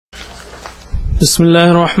بسم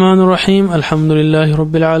الله الرحمن الرحيم الحمد لله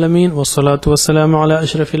رب العالمين والصلاة والسلام على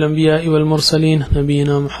أشرف الأنبياء والمرسلين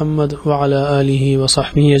نبينا محمد وعلى آله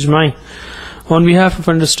وصحبه أجمعين. On behalf of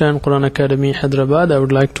Understand Quran Academy Hyderabad, I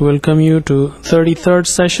would like to welcome you to 33rd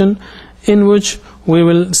session, in which we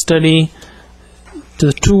will study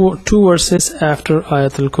the two verses after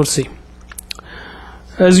Ayatul Kursi.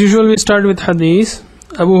 As usual, we start with Hadith.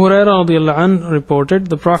 Abu Hurairah radiallahu anh reported,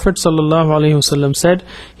 the Prophet sallallahu alaihi wasallam said,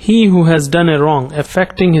 "He who has done a wrong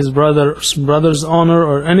affecting his brother's honor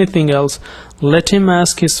or anything else, let him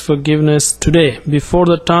ask his forgiveness today, before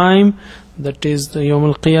the time, that is the Yawm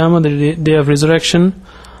al-Qiyamah, the day of resurrection,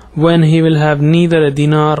 when he will have neither a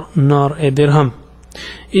dinar nor a dirham.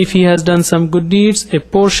 If he has done some good deeds, a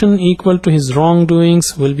portion equal to his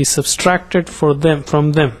wrongdoings will be subtracted from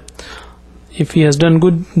them. If he has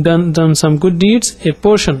done some good deeds, a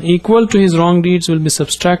portion equal to his wrong deeds will be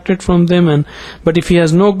subtracted from them, but if he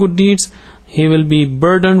has no good deeds, he will be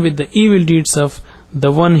burdened with the evil deeds of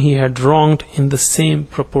the one he had wronged in the same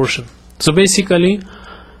proportion." So basically,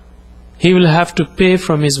 he will have to pay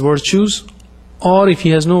from his virtues, or if he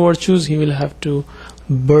has no virtues, he will have to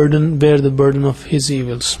bear the burden of his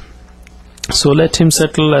evils. So let him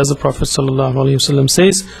settle, as the Prophet ﷺ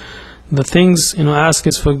says, the things, ask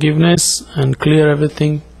his forgiveness and clear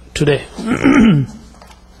everything today.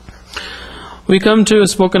 We come to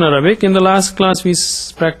spoken Arabic. In the last class we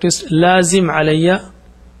practiced lazim alayya,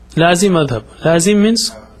 lazim adhab. Lazim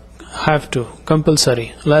means have to,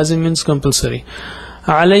 compulsory. Lazim means compulsory.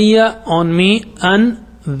 Alayya, on me, an,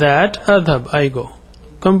 that, adhab, I go.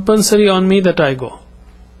 Compulsory on me that I go.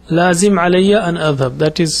 Lazim alayya an adhab.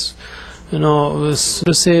 That is,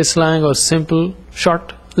 to say slang or simple,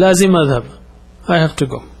 short. Lazim adhab, I have to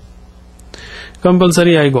go.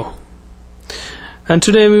 Compulsory, I go. And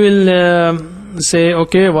today we will say,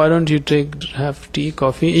 okay, why don't you have tea,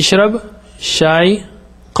 coffee? Ishrab, shai,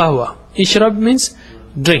 qahwa. Ishrab means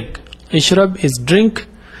drink. Ishrab is drink.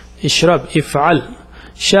 Ishrab, if'al.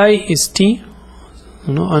 Shai is tea,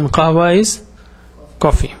 and qahwa is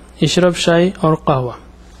coffee. Ishrab, shai or qahwa.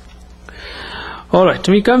 Alright,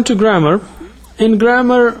 we come to grammar. In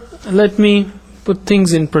grammar, let me put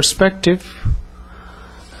things in perspective.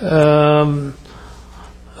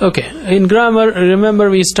 Okay, in grammar, remember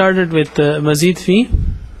we started with mazid fi,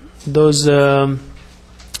 those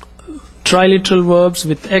triliteral verbs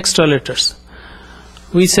with extra letters.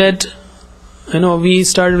 We said, we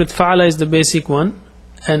started with fa'ala is the basic one,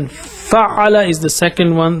 and fa'ala is the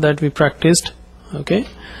second one that we practiced, okay,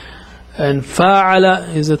 and fa'ala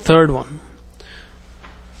is the third one.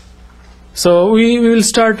 So we will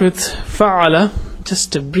start with fa'ala,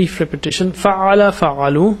 just a brief repetition. Fa'ala,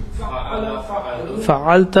 fa'alu,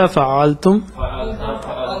 fa'alta, fa'altum,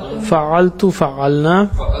 fa'altu, fa'alna,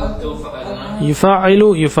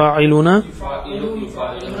 yufa'ilu, yufa'iluna,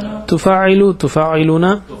 tufa'ilu,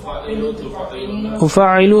 tufa'iluna,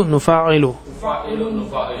 ufa'ilu, nufa'ilu,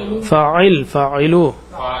 fa'il, fa'ilu,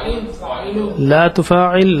 la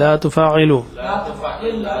tufa'il, la tufa'ilu,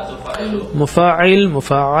 mufa'il,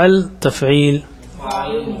 mufa'al, taf'il.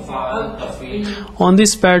 On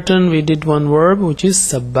this pattern we did one verb, which is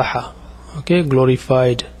sabbaha, okay,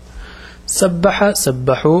 glorified. Sabbaha,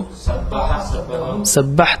 sabbahu,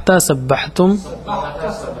 sabbahta, sabbahtum,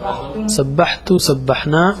 sabbahtu,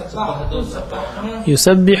 sabbahna,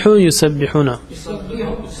 yusabbihu, yusabbihuna,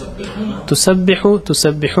 tusabbihu,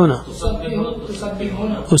 tusabbihuna,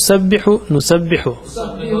 usabbihu, nusabbihu,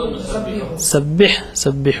 sabbih,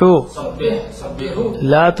 sabbihu,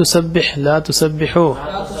 la tusabbih, la tusabbihu,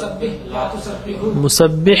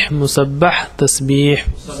 musabbih, musabbah, tasbih.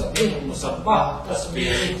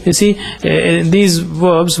 You see, these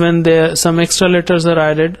verbs, when some extra letters are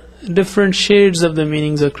added, different shades of the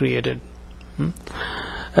meanings are created.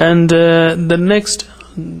 And the next,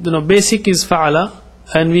 basic is fa'ala,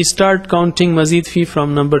 and we start counting mazid fi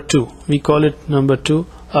from number 2. We call it number 2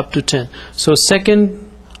 up to 10. So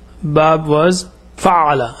second bab was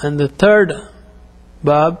fa'ala, and the third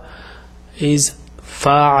bab is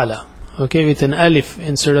fa'ala, okay, with an alif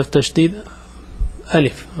instead of tashdid,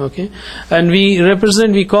 alif, okay. And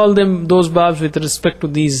we call them those babs with respect to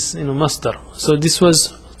these, masdar. So this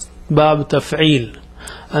was bab taf'il,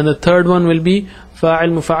 and the third one will be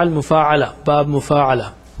fa'il, mufa'al, mufa'ala, bab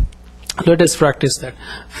mufa'ala. Let us practice that.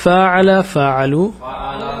 Fa'ala, fa'alu,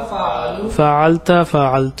 fa'alta,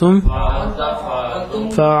 fa'altum,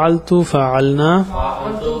 fa'altu, fa'alna,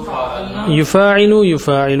 yufa'ilu,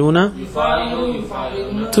 yufa'iluna,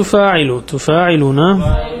 tufa'ilu, tufa'iluna,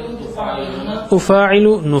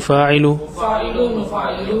 ufa'ilu, nufa'ilu,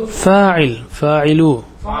 fa'il, fa'ilu,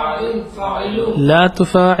 لا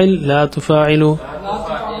تفاعل لا تفاعل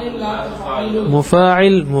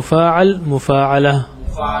مفاعل مفاعل مفاعلة.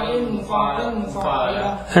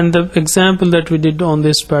 And the example that we did on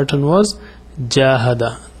this pattern was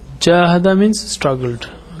jahada. Jahada means struggled.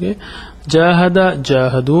 Okay. Jahada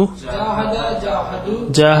jahadu.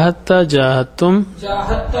 Jahadta jahattum.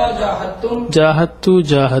 Jahattu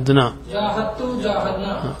jahadna.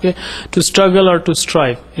 Okay. To struggle or to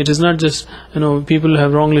strive. It is not just, people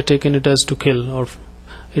have wrongly taken it as to kill, or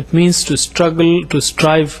it means to struggle, to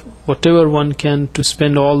strive, whatever one can, to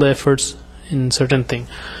spend all the efforts in certain thing.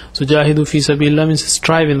 So jahidu fi sabilillah means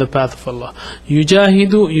strive in the path of Allah.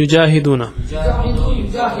 Yujahidu yujahiduna.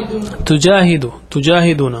 Tujahidu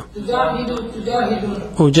tujahiduna.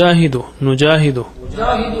 Ujahidu nujahidu.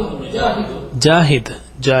 Jahid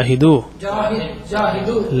jahidu.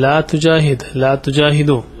 La tujahid la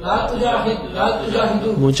tujahidu.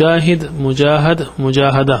 Mujahid mujahad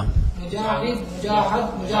mujahada.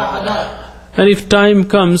 And if time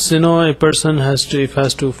comes, a person has to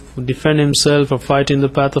defend himself or fight in the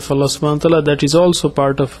path of Allah subhanahu wa ta'ala, that is also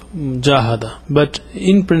part of jahada. But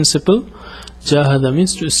in principle, jahada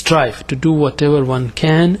means to strive, to do whatever one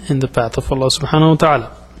can in the path of Allah subhanahu wa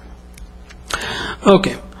ta'ala.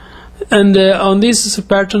 Okay. And on this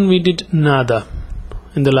pattern we did nada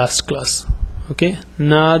in the last class. Okay.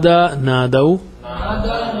 Nada, nadau.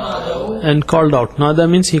 And called out. Nada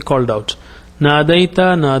means he called out.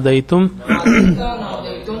 Nadaita, nadaitum.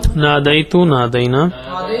 Nadaitu, nadaina.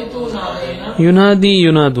 Yunadi,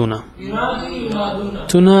 yunaduna.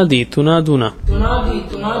 Tunadi, tunaduna.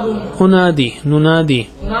 Unadi, nunadi.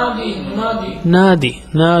 Nadi,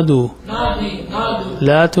 nadu.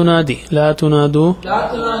 La tunadi, la tunadu.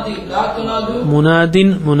 Munadin,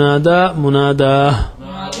 munada, munada.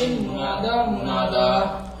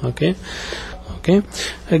 Okay. Okay.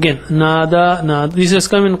 Again, nada, nada. This has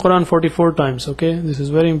come in Quran 44 times. Okay. This is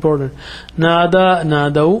very important. Nada,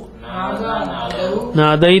 nadau.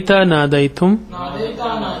 Nadaita, nadaitum.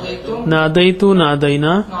 Nadaitu,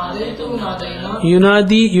 nadaina.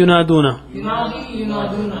 Yunadi, yunaduna.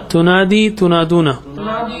 Tunadi, tunaduna.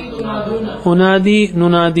 Unadi,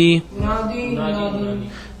 nunadi.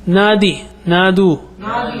 Nadi, nadu.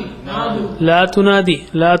 La tunadi,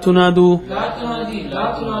 la tunadu.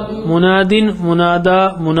 Munadin,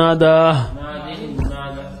 munada, munada.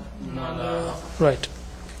 Right.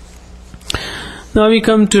 Now we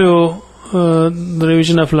come to the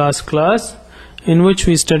revision of last class, in which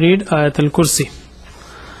we studied Ayat al-Kursi.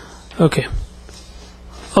 Okay.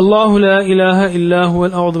 Allahu la ilaha illa huwa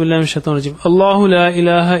al-a'udhu billahi minash shaitanir rajim. Allahu la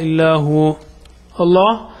ilaha illa huwa.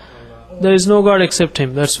 Allah, there is no God except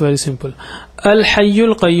Him. That's very simple.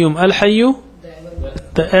 Al-Hayyul Qayyum. Al-Hayyu,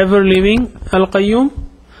 the ever-living. Al-Qayyum,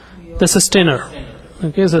 the sustainer.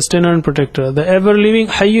 Okay, sustainer and protector. The ever-living.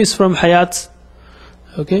 Hayyu is from Hayat.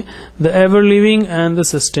 Okay, the ever-living and the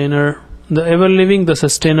sustainer. The ever-living, the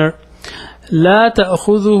sustainer. La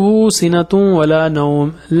ta'khudhuhu sinatun wa la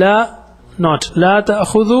nawm. La, not. La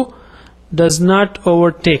ta'khudhu, does not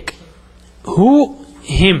overtake. Who?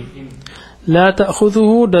 Him. La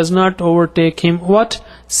ta'khudhuhu, does not overtake him. What?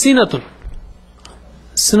 Sinatun.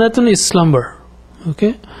 Sinatun is slumber.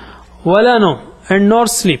 Okay. Wala nawm, and nor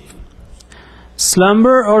sleep.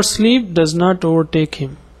 Slumber or sleep does not overtake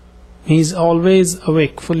him. He is always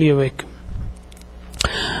awake, fully awake.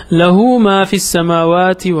 Lahu ma fis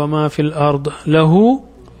samawati wa ma fil ard. Lahu,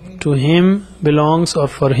 to him belongs, or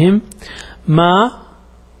for him, ma,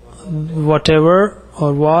 whatever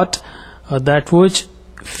or what, or that which,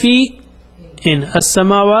 fi, in,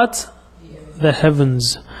 as-samawat, the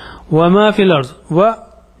heavens, wa ma fil ard, wa,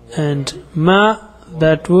 and ma,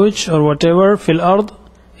 that which or whatever, fil ard,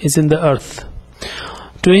 is in the earth.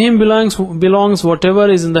 To him belongs whatever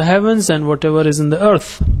is in the heavens and whatever is in the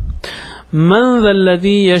earth. Man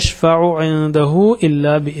dhalladhi yashfa'u 'indahu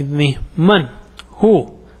illa bi'idhnih. Man,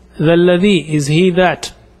 who? Dhalladhi is he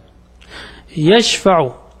that.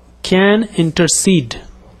 Yashfa'u, can intercede.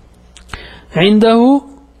 'Indahu,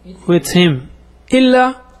 with him.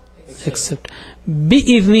 Illa, except.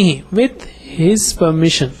 Bi'idhnihi, with his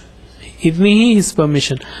permission. Idhnihi, his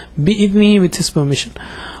permission. Bi'idhnihi, with his permission.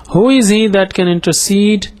 Who is he that can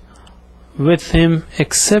intercede with him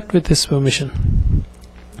except with his permission?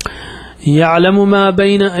 يَعْلَمُ مَا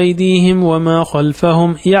بَيْنَ أَيْدِيهِمْ وَمَا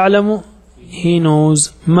خَلْفَهُمْ. يَعْلَمُ, he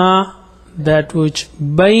knows, ma, that which,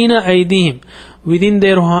 بَيْنَ أَيْدِيهِمْ, within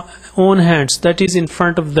their own hands, that is in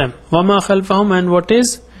front of them. وَمَا خَلْفَهُمْ, and what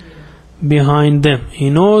is behind them. He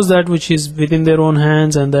knows that which is within their own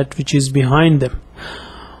hands and that which is behind them.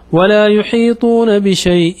 وَلَا يُحِيطُونَ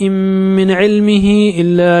بِشَيْءٍ مِّنْ عِلْمِهِ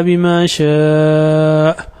إِلَّا بِمَا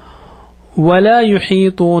شَاءَ. وَلَا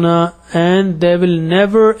يُحِيطُونَ, and they will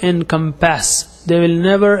never encompass. they will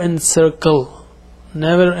never encircle,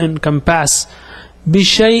 never encompass,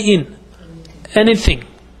 bishay'in, anything,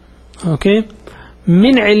 okay,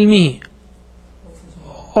 min ilmihi,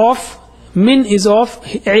 of, min is of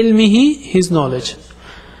ilmihi, his knowledge.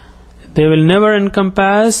 They will never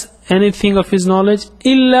encompass anything of his knowledge,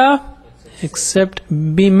 illa, except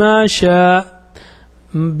bima sha,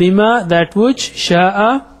 bima, that which,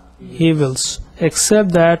 sha'a, he wills,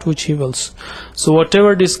 except that which he wills. So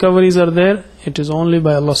whatever discoveries are there, it is only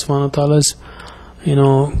by Allah subhanahu wa ta'ala's,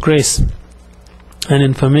 grace and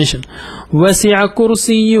information. وَسِعَ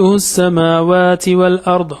كُرْسِيُّهُ السَّمَاوَاتِ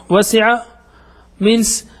وَالْأَرْضِ. وَسِعَ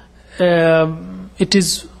means it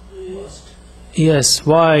is, yes,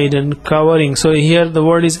 wide and covering. So here the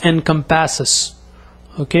word is encompasses,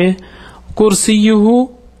 okay.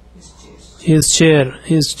 Kursiyuhu, his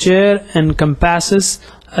chair encompasses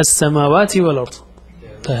as-samawati wal-ard,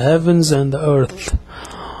 the heavens and the earth.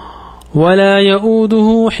 وَلَا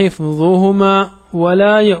يَؤُودُهُ حِفْظُهُمَا,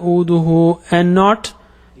 وَلَا يَؤُودُهُ, and not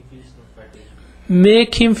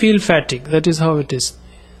make him feel fatigue. That is how it is.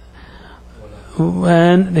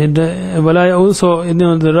 And also,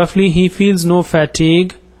 roughly, he feels no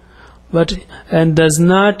fatigue, and does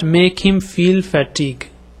not make him feel fatigued,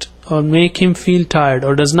 or make him feel tired,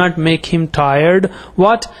 or does not make him tired.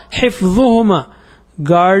 What? حِفْظُهُمَا,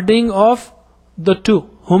 guarding of the two.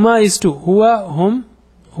 Huma is two. Huwa, hum.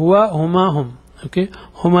 Huwa, huma, hum. Okay.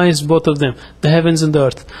 Huma is both of them. The heavens and the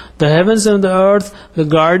earth. The heavens and the earth, the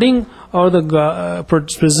guarding or the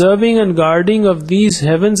preserving and guarding of these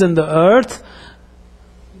heavens and the earth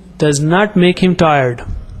does not make him tired.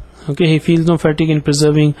 Okay. He feels no fatigue in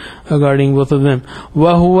preserving or guarding both of them.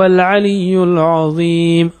 وَهُوَ الْعَلِيُّ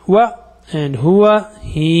الْعَظِيمُ. Wa, and huwa,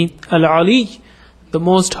 he, al-ali, the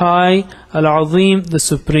most high, al-azim, the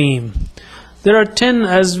supreme. There are 10,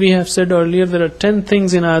 as we have said earlier, there are 10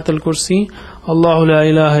 things in Ayat al-Kursi. Allahu la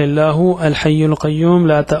ilaha illahu al-hayyul qayyum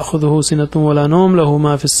la ta'khudhuhu sinatun wa la nawm lahu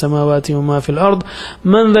ma fis samawati wa ma fil ard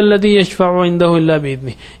man dhal ladhi yashfa'u indahu illa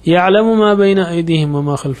bi'idhnihi ya'lamu ma bayna aydihim wa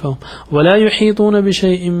ma khalfahum wa la yuhituna bi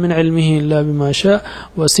shay'in min 'ilmihi illa bima sha'a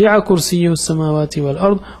wasi'a kursiyyuhu as-samawati wal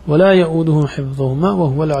ard wa la ya'uduhu hifdhuhuma wa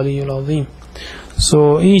huwa al-'aliyyul 'azim.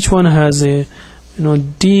 So each one has a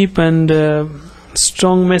deep and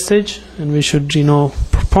strong message, and we should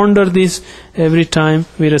ponder this every time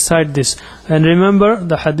we recite this. And remember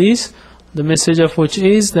the hadith, the message of which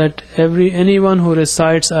is that anyone who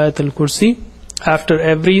recites Ayat al-Kursi after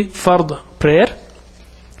every fard prayer,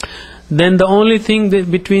 then the only thing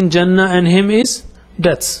between Jannah and him is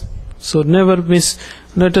death. So never miss.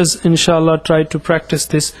 Let us inshallah try to practice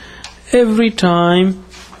this every time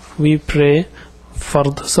we pray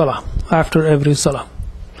fard salah, after every salah.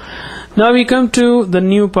 Now we come to the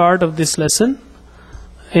new part of this lesson,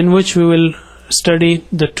 in which we will study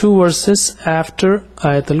the 2 verses after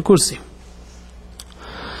Ayat al-Kursi.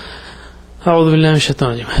 أعوذ بالله من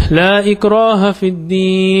الشيطان الرجيم. لا إكراه في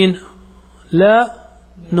الدين.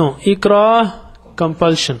 إكراه,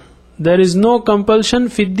 compulsion. There is no compulsion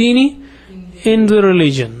في الدين, in the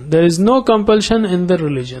religion. There is no compulsion in the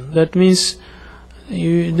religion. That means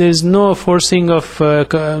there is no forcing of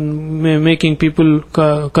making people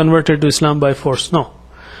converted to Islam by force. No,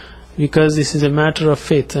 because this is a matter of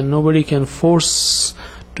faith, and nobody can force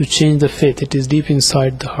to change the faith. It is deep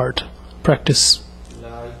inside the heart. Practice.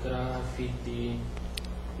 La ikrah fi deen.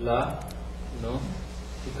 La, no.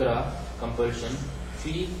 Ikrah, compulsion.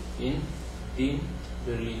 Fi, in. Deen,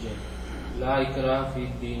 religion. La ikrah fi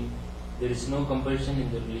deen. There is no compulsion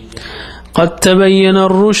in the religion. قد تبين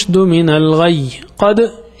الرشد من الغي. قد,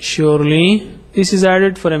 surely, this is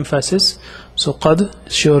added for emphasis. So قد,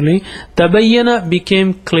 surely, تبين,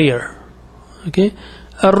 became clear. Okay.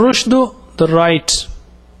 الرشد, the right,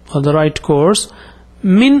 or the right course.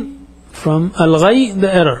 Min, from al-ghay,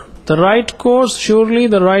 the error. The right course, surely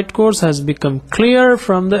the right course has become clear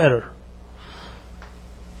from the error.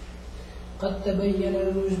 قد تبين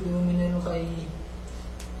الرشد من الغي.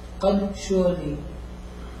 قد, surely,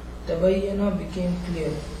 tabayyana, became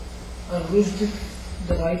clear. Al-rushd,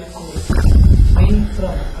 the right course. Min, from.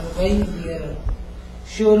 Al-ghayy, the error.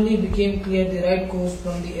 Surely became clear the right course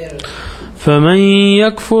from the error. فمن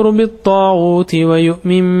يكفر بالطاغوت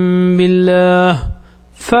ويؤمن بالله.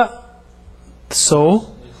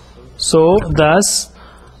 So thus,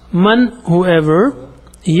 man, whoever,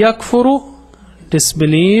 yakfuru,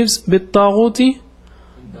 disbelieves, بالطاغوت,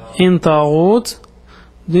 in taghut,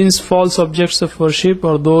 these false objects of worship,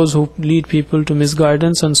 or those who lead people to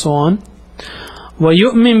misguidance and so on.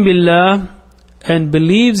 وَيُؤْمِن بِاللَّهِ, and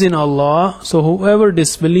believes in Allah. So whoever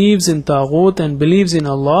disbelieves in taghut and believes in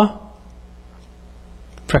Allah,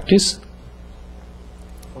 practice.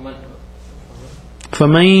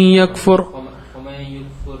 فَمَن يَكْفُرْ فَمَن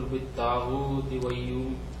يُكْفُرْ بِالطَّاغُوتِ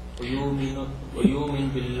وَيُؤْمِنْ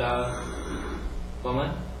بِاللَّهِ فَمَن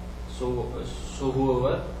so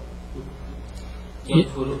whoever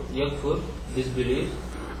yakfur disbelieves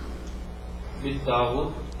with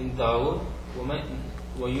Taghut in Taghut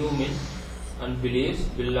وَيُؤْمِنْ and believes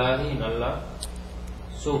billahi in Allah.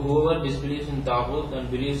 So whoever disbelieves in Taghut and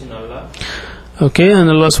believes in Allah. Okay, and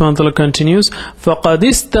Allah subhanahu wa ta'ala continues, فَقَدْ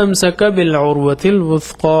اسْتَمْسَكَ بِالْعُرْوَةِ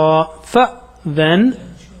الْوُثْقَى then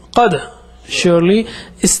قَدْ surely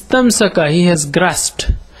istamsaka he has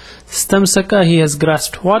grasped. Istamsaka he has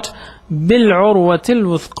grasped what? بِالْعُرْوَةِ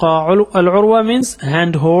الْوُثْقَى Al-urwa means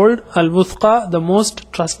handhold, al-wuthqa the most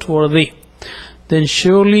trustworthy. Then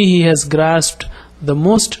surely he has grasped the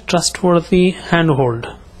most trustworthy handhold.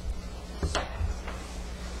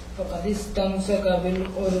 فَقَدْ اسْتَمْسَكَ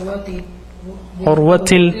بِالْعُرْوَةِ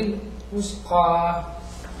الْوُثْقَى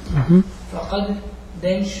فَقَدْ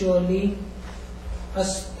then surely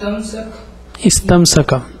istamsaka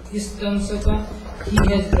he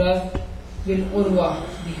has grasped bil-urwa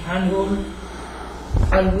the handhold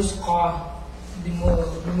al-wusqa the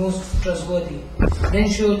most trustworthy. Then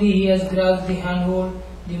surely he has grasped the handhold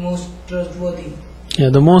the most trustworthy. Yeah,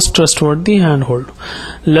 the most trustworthy handhold.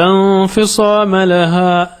 لَا انْفِصَامَ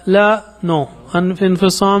لَهَا La no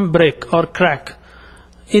infisam break or crack.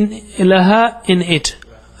 In laha in it.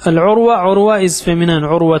 Al-urwa is feminine,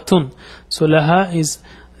 urwatun. So laha is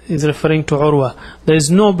referring to urwa. There is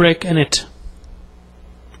no break in it.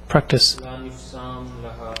 Practice. La infisam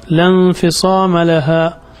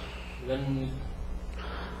laha.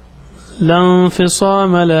 La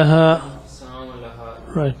infisam laha.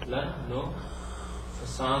 Right. No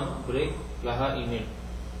fasam break laha in it.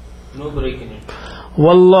 No break in it.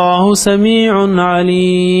 Wallahu sami'un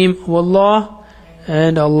alim. Wallah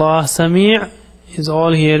and Allah sami' is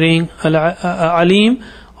all hearing, alim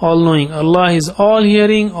all knowing. Allah is all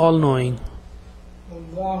hearing, all knowing.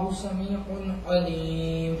 Wallahu sami'un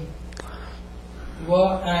alim.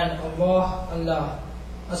 Wa and Allah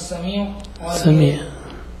as-sami' all hearing,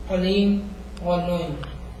 alim all knowing,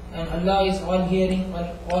 and Allah is all hearing and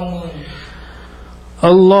all knowing.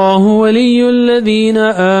 الله ولي الذين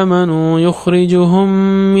آمنوا يخرجهم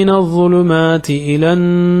من الظلمات إلى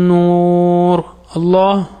النور.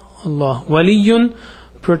 Allah ولي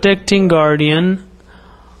protecting guardian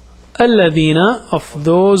الذين of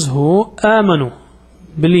those who آمنوا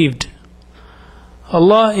believed.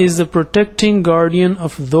 Allah is the protecting guardian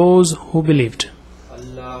of those who believed.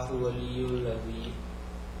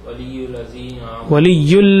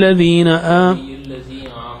 ولي الذين آمنوا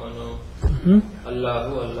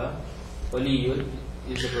Allah Waliyul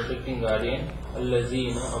is the protecting guardian.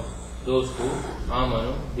 Allazina of those who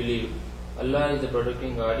amanu believe. Allah is the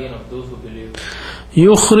protecting guardian of those who believe.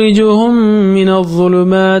 يخرجهم من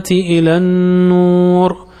الظلمات إلى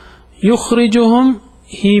النور. يخرجهم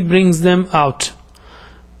he brings them out.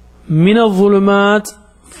 من الظلمات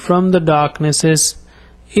from the darknesses.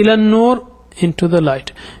 إلى النور into the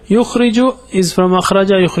light. يخرج is from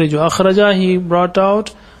أخرج يخرج. أخرج he brought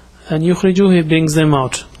out. And yukhriju he brings them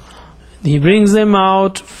out. He brings them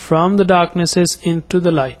out from the darknesses into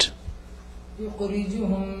the light.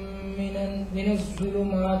 Yukhrijuhum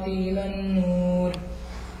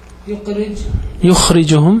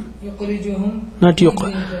not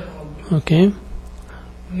yuqrij. Okay.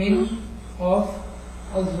 Min of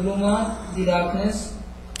al-zulumat the darkness.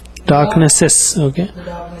 Darknesses. Okay. The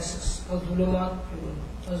darknesses.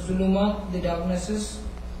 Al-zulumat the darknesses.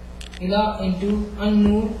 Ila into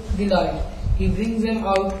an-nur the light. He brings them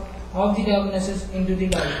out of the darknesses into the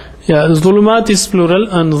light. Yeah, zulumat is plural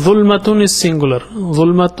and zulmatun is singular.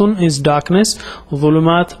 Zulmatun is darkness,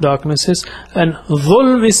 zulumat darknesses, and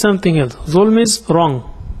zulm is something else. Zulm is wrong.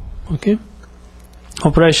 Okay,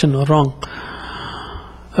 oppression or wrong.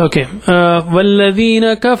 Okay.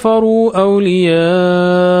 والذين كفروا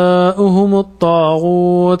أولياؤهم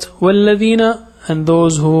الطاغوت. والذين and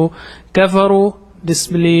those who كفروا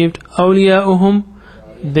disbelieved, awliya'uhum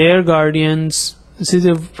their guardians. This is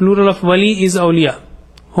the plural of wali is awliya,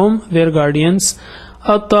 whom their guardians.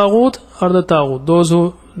 At-taghut are the taghut, those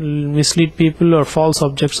who mislead people or false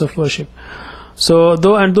objects of worship. So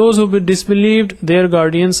those who disbelieved, their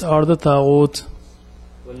guardians are the taghut.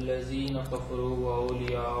 وَالَّذِينَ كَفَرُوا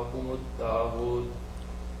وَأَوْلِيَاؤُهُمُ الطَّاغُوتُ.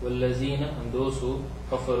 وَالَّذِينَ and those who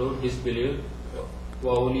kafaru disbelieved,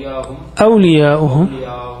 awliya'uhum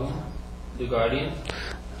the guardians,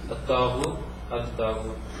 at-taghut are the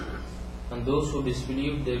taghut, and those who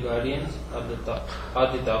disbelieve their guardians are the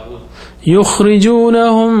taghut.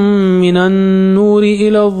 يخرجونهم من النور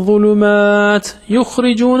إلى الظلمات.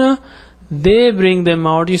 يخرجون they bring them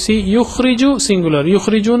out. You see, yukhriju singular,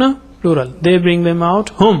 yukhrijuna plural. They bring them out.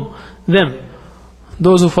 Whom? Them.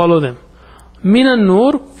 Those who follow them. Minan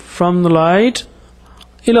nur, from the light,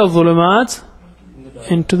 ila dhulumat,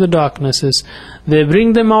 into the darknesses. They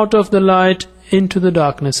bring them out of the light into the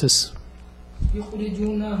darknesses.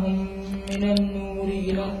 يخرجونهم من النور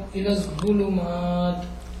إلى الظلمات.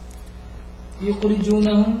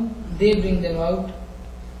 يخرجونهم, they bring them out.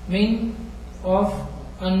 Min, of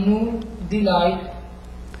an-nur, the light.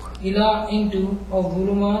 Ila, into, of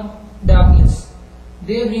dhulumat, darkness.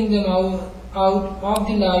 They bring them out of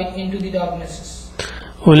the light into the darknesses.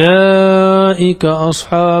 أولئك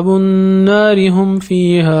أصحاب النار هم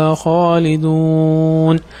فيها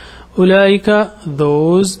خالدون. أولئك,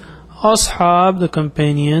 those, أصحاب, the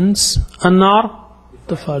companions, النار,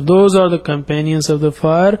 the fire, those are the companions of the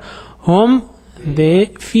fire, whom, they,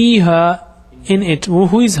 فيها, in it.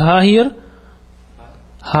 Who is ha here?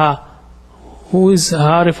 Ha. Who is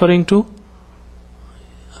ha referring to?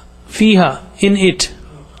 Fiha, in it.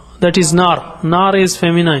 That is nar. Nar is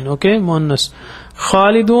feminine, okay? Muannas.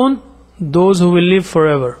 Khalidun, those who will live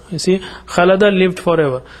forever. You see, Khalada lived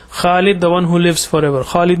forever. Khalid, the one who lives forever.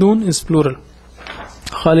 Khalidun is plural.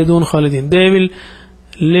 Khalidun, Khalidin. They will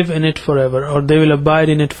live in it forever, or they will abide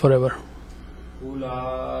in it forever.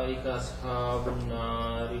 Ulaika ashabun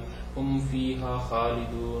nari hum fiha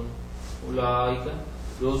khalidun. Ulaika,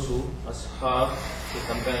 those who, ashab, the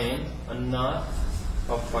companion, an-nar,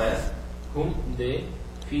 of fire, whom they,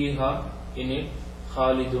 fiha, in it,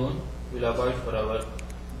 khalidun, will abide forever.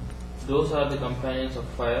 Those are the companions of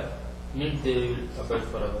fire, in it they will abide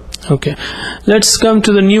forever. Okay, let's come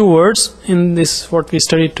to the new words in this what we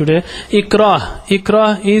studied today. Ikrah.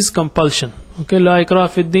 Ikrah is compulsion. Okay, la ikrah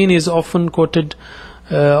fi din is oft quoted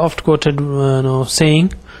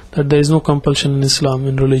saying that there is no compulsion in Islam,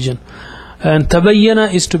 in religion. And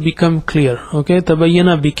tabayyana is to become clear. Okay,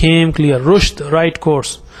 tabayyana, became clear. Rushd, right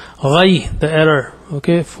course. Ghay, the error.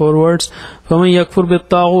 Okay, 4 words. فَمَنْ يَكْفُرْ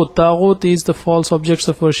بِالطَّاغُوتِ. Taghut is the false objects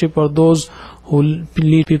of worship, or those who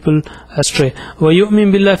lead people astray.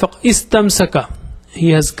 وَيُؤْمِن بِاللَّهِ فَإِسْتَمْسَكَ,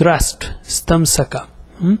 he has grasped. Istamsaka.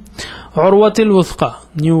 Urwatil wuthqa,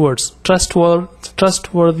 new words.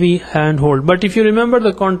 Trustworthy handhold. But if you remember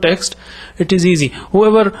the context, it is easy.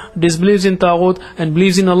 Whoever disbelieves in Taghut and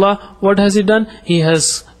believes in Allah, what has he done? He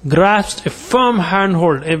has grasped a firm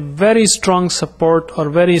handhold, a very strong support, or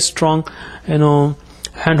very strong,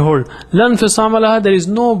 handhold. Lan fisama laha, there is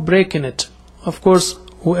no break in it. Of course,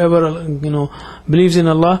 whoever believes in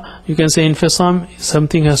Allah, you can say in fisam,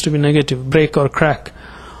 something has to be negative, break or crack.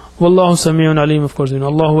 Wallahu sami'un alim, of course.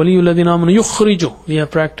 Allahu waliyul ladhina amanu yukhriju. We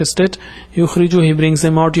have practiced it. Yukhriju, he brings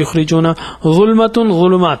them out. Yukhrijuna. Zulmatun,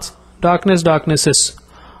 zulumat. Darkness, darknesses.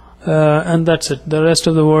 And that's it. The rest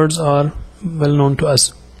of the words are well known to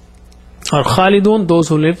us. Or khalidun, those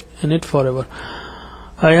who live in it forever.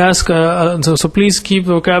 I ask, so please keep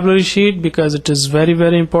the vocabulary sheet, because it is very,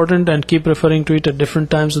 very important, and keep referring to it at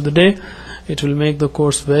different times of the day. It will make the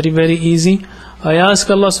course very, very easy. I ask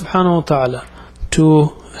Allah subhanahu wa ta'ala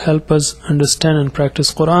to help us understand and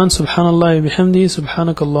practice Quran. Subhanallah wa bihamdi,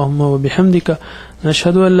 subhanakallahumma wa bihamdika,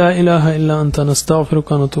 nashhadu an la ilaha illa anta,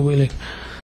 nastaghfiruka wa natubu ilayk.